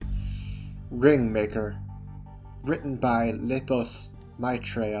Ringmaker, written by Lithos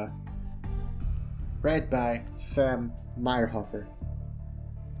Maitreya, read by Sam Meyerhofer,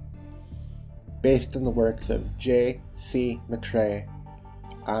 based on the works of J.C. McCrae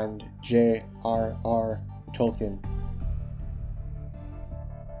and J.R.R. Tolkien.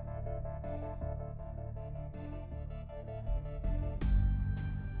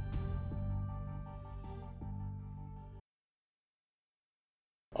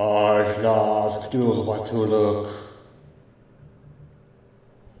 Ajnaz Durvatuluk.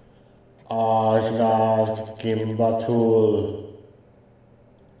 Ajnaz Gimbatul.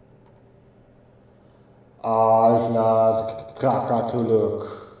 Ajnaz Krakatuluk.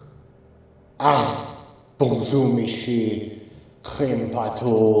 Bungzumishi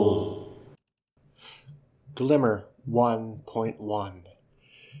Krimpatul. Glimmer 1.1.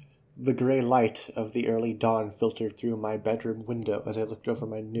 The grey light of the early dawn filtered through my bedroom window as I looked over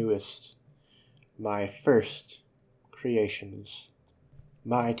my first creations.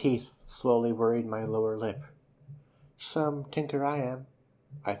 My teeth slowly worried my lower lip. Some tinker I am,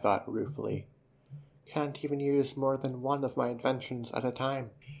 I thought ruefully. Can't even use more than one of my inventions at a time.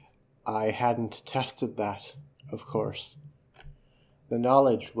 I hadn't tested that, of course. The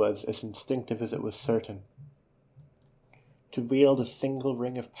knowledge was as instinctive as it was certain. To wield a single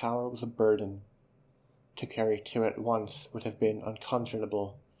ring of power was a burden. To carry two at once would have been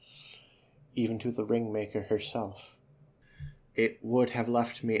unconscionable, even to the ringmaker herself. It would have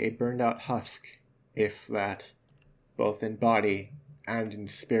left me a burned-out husk, if that, both in body and in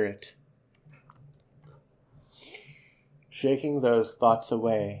spirit. Shaking those thoughts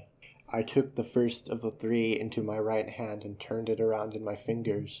away, I took the first of the three into my right hand and turned it around in my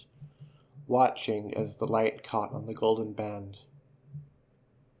fingers, watching as the light caught on the golden band.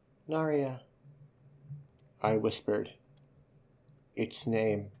 Narya, I whispered. Its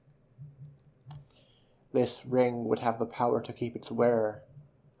name. This ring would have the power to keep its wearer,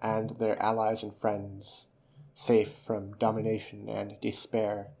 and their allies and friends, safe from domination and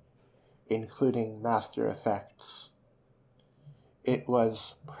despair, including master effects. It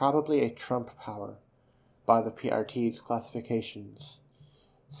was probably a trump power by the PRT's classifications,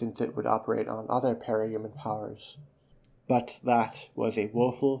 since it would operate on other parahuman powers. But that was a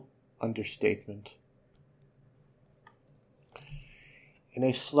woeful understatement. In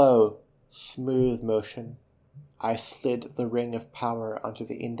a slow, smooth motion, I slid the ring of power onto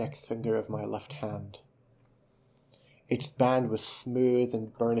the index finger of my left hand. Its band was smooth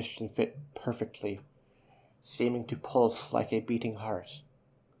and burnished and fit perfectly, seeming to pulse like a beating heart.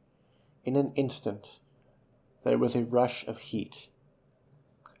 In an instant, there was a rush of heat.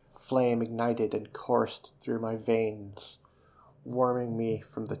 Flame ignited and coursed through my veins, warming me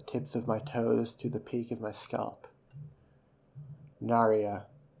from the tips of my toes to the peak of my scalp. Narya,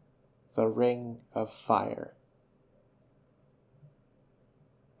 the Ring of Fire.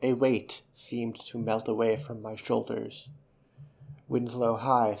 A weight seemed to melt away from my shoulders. Winslow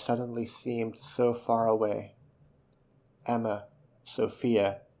High suddenly seemed so far away. Emma,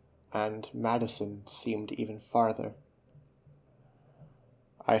 Sophia, and Madison seemed even farther.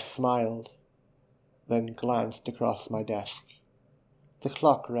 I smiled, then glanced across my desk. The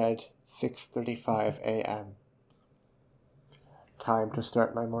clock read 6:35 a.m. Time to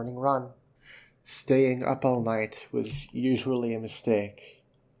start my morning run. Staying up all night was usually a mistake,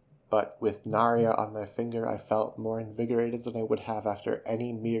 but with Narya on my finger I felt more invigorated than I would have after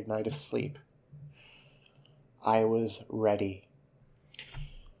any mere night of sleep. I was ready.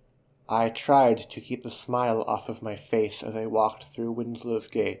 I tried to keep the smile off of my face as I walked through Winslow's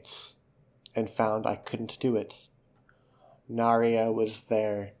gates, and found I couldn't do it. Narya was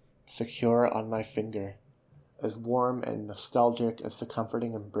there, secure on my finger, as warm and nostalgic as the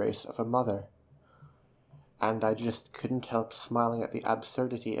comforting embrace of a mother. And I just couldn't help smiling at the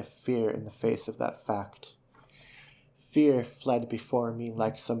absurdity of fear in the face of that fact. Fear fled before me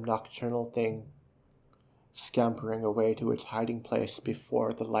like some nocturnal thing, scampering away to its hiding place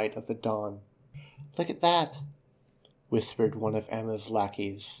before the light of the dawn. "Look at that," whispered one of Emma's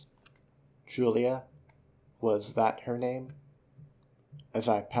lackeys. Julia? Was that her name? As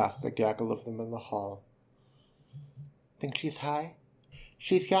I passed a gaggle of them in the hall. "Think she's high?"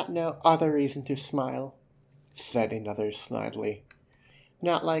 "She's got no other reason to smile," said another snidely.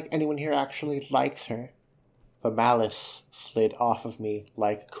 "Not like anyone here actually likes her." The malice slid off of me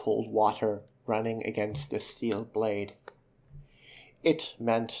like cold water running against a steel blade. It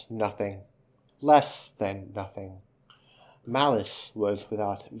meant nothing. Less than nothing. Malice was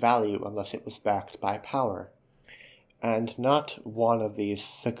without value unless it was backed by power, and not one of these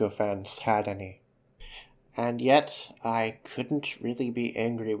sycophants had any. And yet I couldn't really be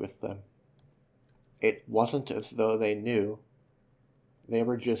angry with them. It wasn't as though they knew. They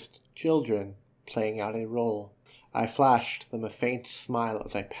were just children playing out a role. I flashed them a faint smile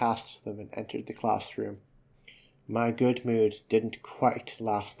as I passed them and entered the classroom. My good mood didn't quite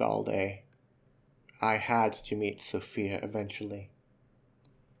last all day. I had to meet Sophia eventually.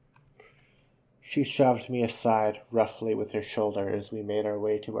 She shoved me aside roughly with her shoulder as we made our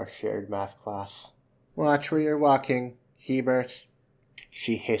way to our shared math class. "Watch where you're walking, Hebert,"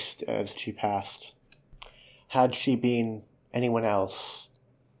 she hissed as she passed. Had she been anyone else,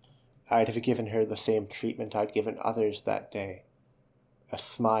 I'd have given her the same treatment I'd given others that day. A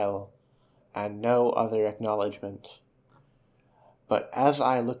smile, and no other acknowledgement. But as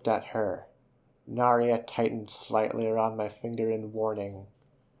I looked at her, Narya tightened slightly around my finger in warning,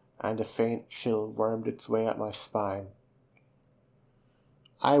 and a faint chill wormed its way up my spine.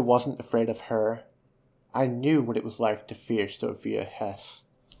 I wasn't afraid of her. I knew what it was like to fear Sophia Hess,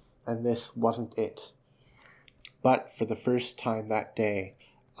 and this wasn't it. But for the first time that day,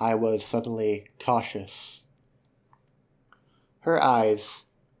 I was suddenly cautious. Her eyes,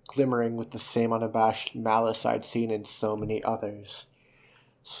 glimmering with the same unabashed malice I'd seen in so many others,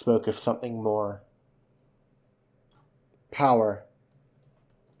 spoke of something more. Power.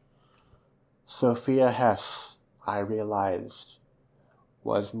 Sophia Hess, I realized,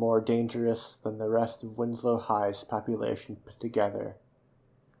 was more dangerous than the rest of Winslow High's population put together.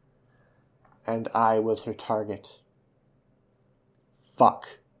 And I was her target.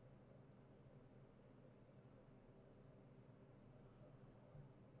 Fuck.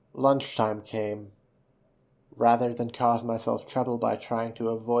 Lunchtime came. Rather than cause myself trouble by trying to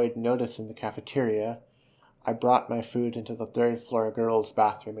avoid notice in the cafeteria, I brought my food into the third-floor girls'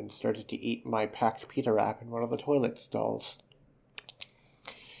 bathroom and started to eat my packed pita wrap in one of the toilet stalls.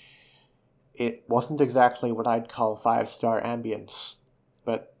 It wasn't exactly what I'd call five-star ambience,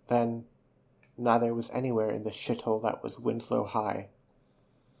 but then neither was anywhere in the shithole that was Winslow High.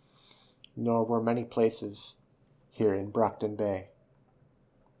 Nor were many places here in Brockton Bay.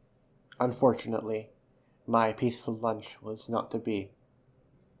 Unfortunately, my peaceful lunch was not to be.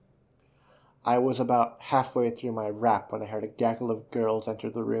 I was about halfway through my wrap when I heard a gaggle of girls enter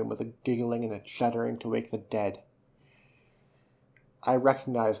the room with a giggling and a chattering to wake the dead. I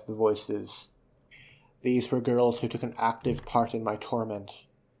recognized the voices. These were girls who took an active part in my torment.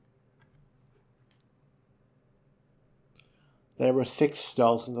 There were 6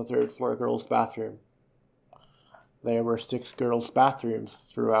 stalls in the third-floor girls' bathroom. There were 6 girls' bathrooms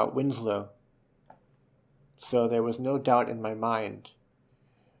throughout Winslow. So there was no doubt in my mind,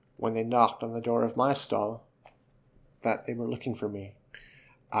 when they knocked on the door of my stall, that they were looking for me.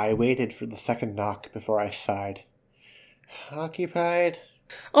 I waited for the second knock before I sighed. "Occupied?"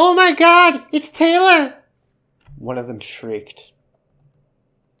 "Oh my God, it's Taylor!" one of them shrieked.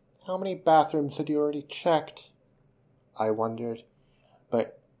 How many bathrooms had you already checked? I wondered,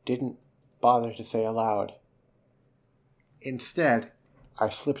 but didn't bother to say aloud. Instead, I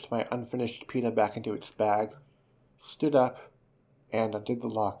slipped my unfinished pita back into its bag, stood up, and undid the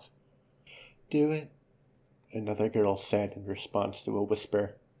lock. "Do it," another girl said in response to a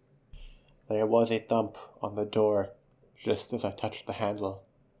whisper. There was a thump on the door just as I touched the handle.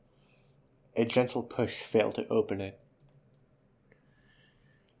 A gentle push failed to open it.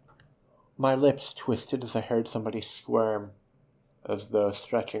 My lips twisted as I heard somebody squirm, as though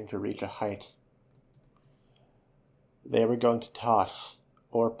stretching to reach a height. They were going to toss,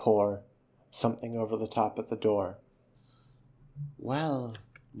 or pour, something over the top of the door. Well,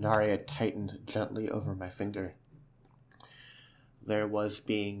 Narya tightened gently over my finger. There was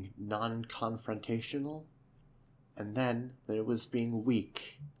being non-confrontational, and then there was being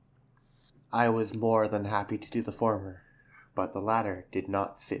weak. I was more than happy to do the former, but the latter did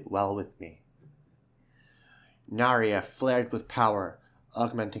not sit well with me. Narya flared with power,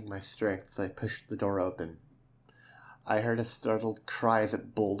 augmenting my strength as I pushed the door open. I heard a startled cry as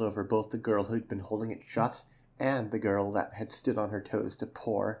it bowled over both the girl who'd been holding it shut and the girl that had stood on her toes to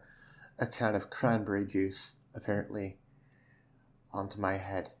pour a can of cranberry juice, apparently, onto my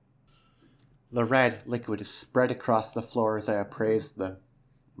head. The red liquid spread across the floor as I appraised them.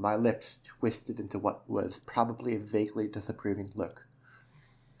 My lips twisted into what was probably a vaguely disapproving look.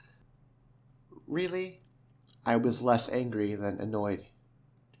 Really? I was less angry than annoyed.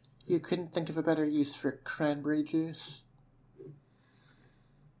 You couldn't think of a better use for cranberry juice?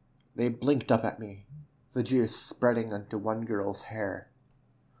 They blinked up at me, the juice spreading onto one girl's hair.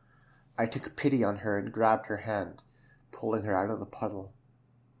 I took pity on her and grabbed her hand, pulling her out of the puddle.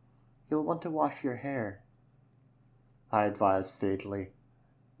 "You'll want to wash your hair," I advised sagely,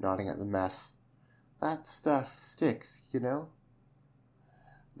 nodding at the mess. "That stuff sticks, you know?"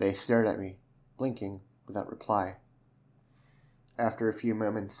 They stared at me, blinking without reply. After a few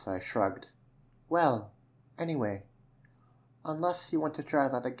moments, I shrugged. Well, anyway, unless you want to try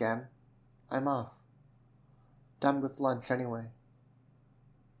that again, I'm off. Done with lunch anyway.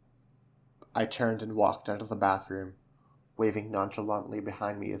 I turned and walked out of the bathroom, waving nonchalantly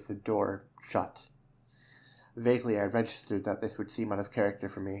behind me as the door shut. Vaguely, I registered that this would seem out of character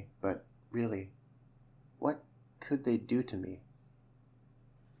for me, but really, what could they do to me?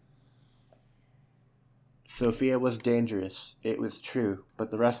 Sophia was dangerous, it was true, but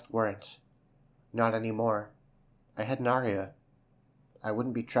the rest weren't. Not anymore. I had Naria. I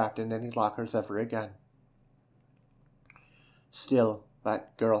wouldn't be trapped in any lockers ever again. Still,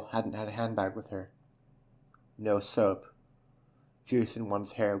 that girl hadn't had a handbag with her. No soap. Juice in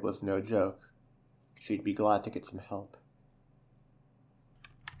one's hair was no joke. She'd be glad to get some help.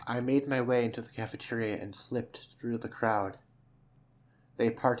 I made my way into the cafeteria and slipped through the crowd. They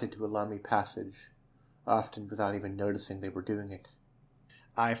parted to allow me passage, often without even noticing they were doing it.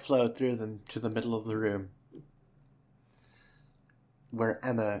 I flowed through them to the middle of the room, where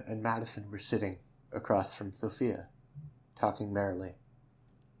Emma and Madison were sitting across from Sophia, talking merrily.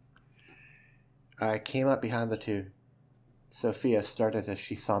 I came up behind the two. Sophia started as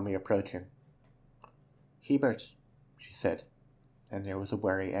she saw me approaching. Hebert, she said, and there was a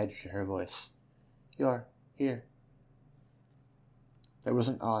wary edge to her voice. You're here. There was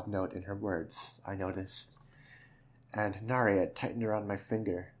an odd note in her words, I noticed, and Naria tightened around my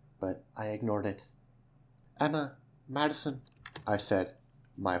finger, but I ignored it. Emma, Madison, I said,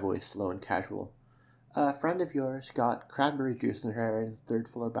 my voice low and casual. A friend of yours got cranberry juice in her hair in the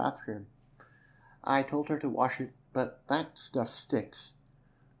third-floor bathroom. I told her to wash it, but that stuff sticks.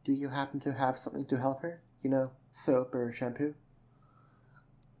 Do you happen to have something to help her? You know, soap or shampoo?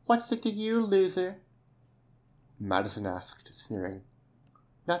 What's it to you, loser? Madison asked, sneering.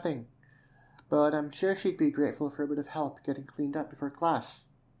 Nothing, but I'm sure she'd be grateful for a bit of help getting cleaned up before class.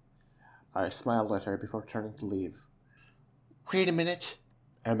 I smiled at her before turning to leave. Wait a minute,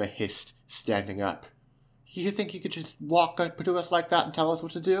 Emma hissed, standing up. You think you could just walk up to us like that and tell us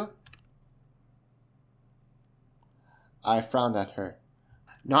what to do? I frowned at her.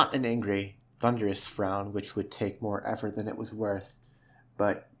 Not an angry, thunderous frown which would take more effort than it was worth,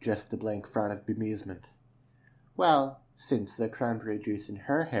 but just a blank frown of bemusement. Well, since the cranberry juice in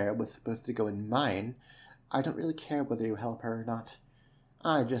her hair was supposed to go in mine, I don't really care whether you help her or not.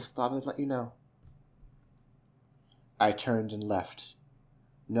 I just thought I'd let you know. I turned and left.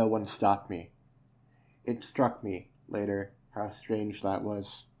 No one stopped me. It struck me, later, how strange that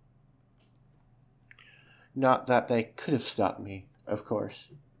was. Not that they could have stopped me, of course,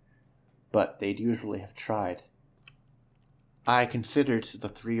 but they'd usually have tried. I considered the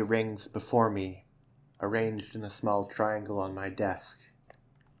 3 rings before me, arranged in a small triangle on my desk.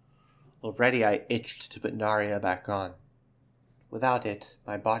 Already I itched to put Naria back on. Without it,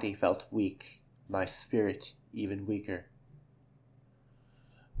 my body felt weak, my spirit even weaker.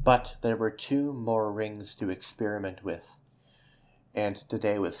 But there were 2 more rings to experiment with, and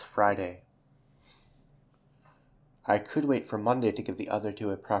today was Friday. I could wait for Monday to give the other 2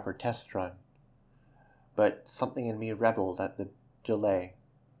 a proper test run, but something in me rebelled at the delay.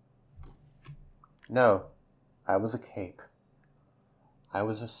 No, I was a cape. I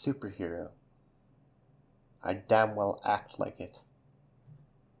was a superhero. I'd damn well act like it.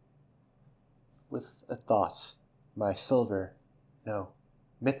 With a thought, my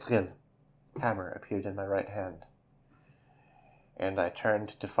mithril hammer appeared in my right hand, and I turned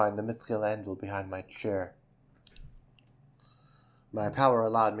to find the mithril anvil behind my chair. My power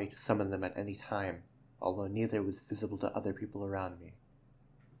allowed me to summon them at any time, although neither was visible to other people around me.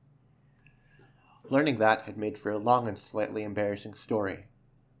 Learning that had made for a long and slightly embarrassing story.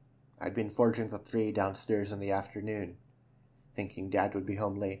 I'd been forging the 3 downstairs in the afternoon, thinking Dad would be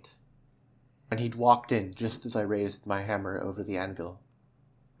home late, and he'd walked in just as I raised my hammer over the anvil.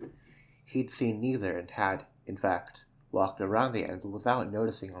 He'd seen neither and had, in fact, walked around the anvil without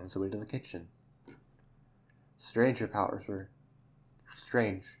noticing on his way to the kitchen. Stranger powers were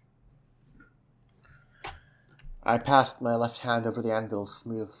strange. I passed my left hand over the anvil's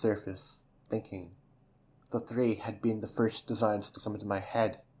smooth surface, thinking. The 3 had been the first designs to come into my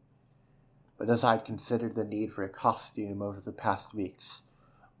head, but as I'd considered the need for a costume over the past weeks,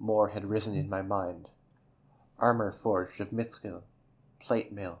 more had risen in my mind. Armor forged of mithril,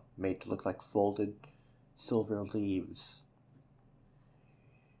 plate mail made to look like folded silver leaves.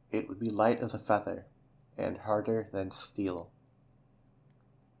 It would be light as a feather, and harder than steel.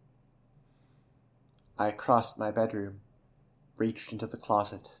 I crossed my bedroom, reached into the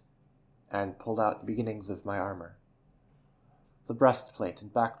closet, and pulled out the beginnings of my armor. The breastplate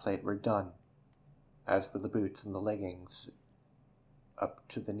and backplate were done, as were the boots and the leggings up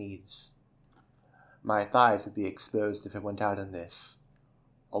to the knees. My thighs would be exposed if I went out in this,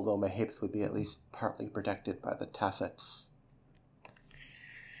 although my hips would be at least partly protected by the tassets.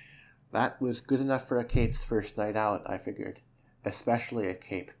 That was good enough for a cape's first night out, I figured, especially a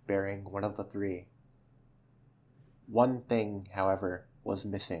cape bearing one of the three. One thing, however, was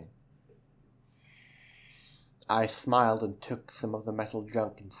missing. I smiled and took some of the metal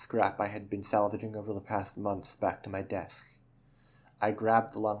junk and scrap I had been salvaging over the past months back to my desk. I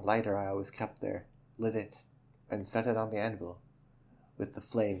grabbed the long lighter I always kept there, lit it, and set it on the anvil, with the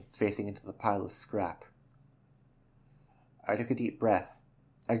flame facing into the pile of scrap. I took a deep breath,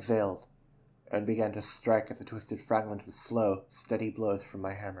 exhaled, and began to strike at the twisted fragment with slow, steady blows from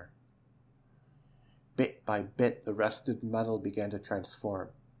my hammer. Bit by bit, the rusted metal began to transform,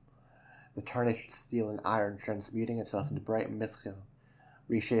 the tarnished steel and iron transmuting itself into bright mithril,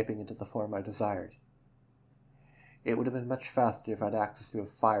 reshaping into the form I desired. It would have been much faster if I had access to a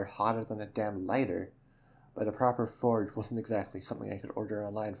fire hotter than a damn lighter, but a proper forge wasn't exactly something I could order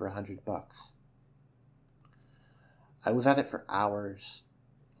online for $100. I was at it for hours,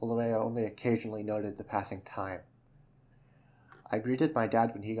 although I only occasionally noted the passing time. I greeted my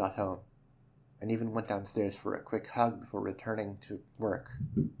dad when he got home, and even went downstairs for a quick hug before returning to work.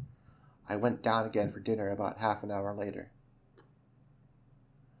 I went down again for dinner about half an hour later.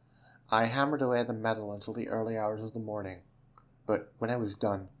 I hammered away at the metal until the early hours of the morning, but when I was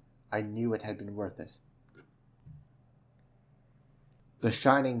done, I knew it had been worth it. The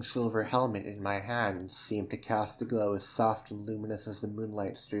shining silver helmet in my hand seemed to cast a glow as soft and luminous as the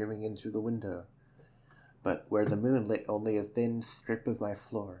moonlight streaming in through the window, but where the moon lit only a thin strip of my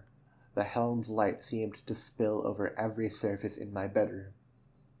floor, the helm's light seemed to spill over every surface in my bedroom.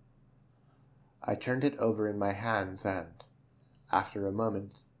 I turned it over in my hands and, after a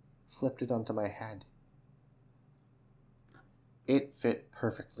moment, flipped it onto my head. It fit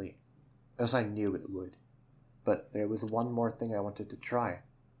perfectly, as I knew it would, but there was one more thing I wanted to try.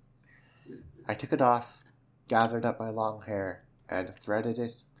 I took it off, gathered up my long hair, and threaded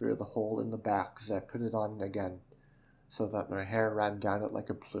it through the hole in the back as I put it on again, so that my hair ran down it like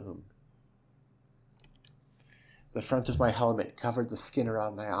a plume. The front of my helmet covered the skin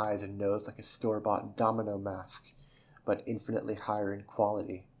around my eyes and nose like a store-bought domino mask, but infinitely higher in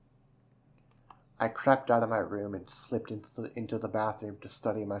quality. I crept out of my room and slipped into the bathroom to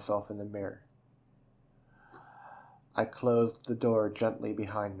study myself in the mirror. I closed the door gently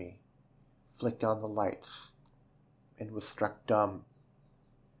behind me, flicked on the lights, and was struck dumb,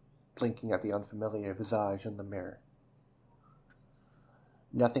 blinking at the unfamiliar visage in the mirror.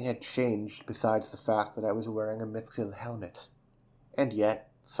 Nothing had changed besides the fact that I was wearing a mithril helmet, and yet,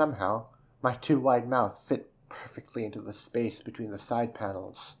 somehow, my too wide mouth fit perfectly into the space between the side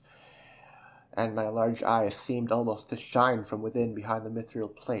panels, and my large eyes seemed almost to shine from within behind the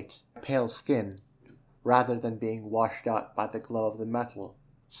mithril plate. My pale skin, rather than being washed out by the glow of the metal,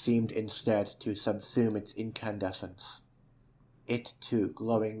 seemed instead to subsume its incandescence, it too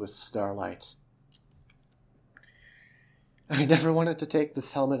glowing with starlight. I never wanted to take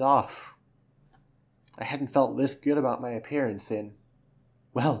this helmet off. I hadn't felt this good about my appearance in,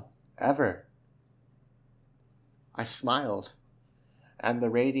 well, ever. I smiled, and the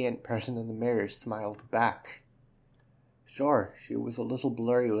radiant person in the mirror smiled back. Sure, she was a little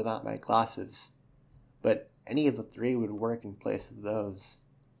blurry without my glasses, but any of the three would work in place of those.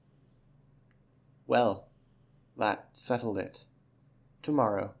 Well, that settled it.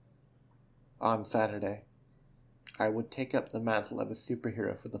 Tomorrow, on Saturday, I would take up the mantle of a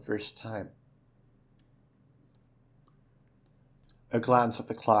superhero for the first time. A glance at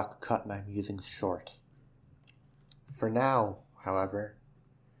the clock cut my musings short. For now, however,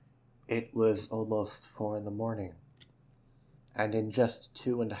 it was almost 4 a.m, and in just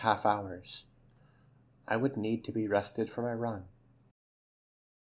 2.5 hours, I would need to be rested for my run.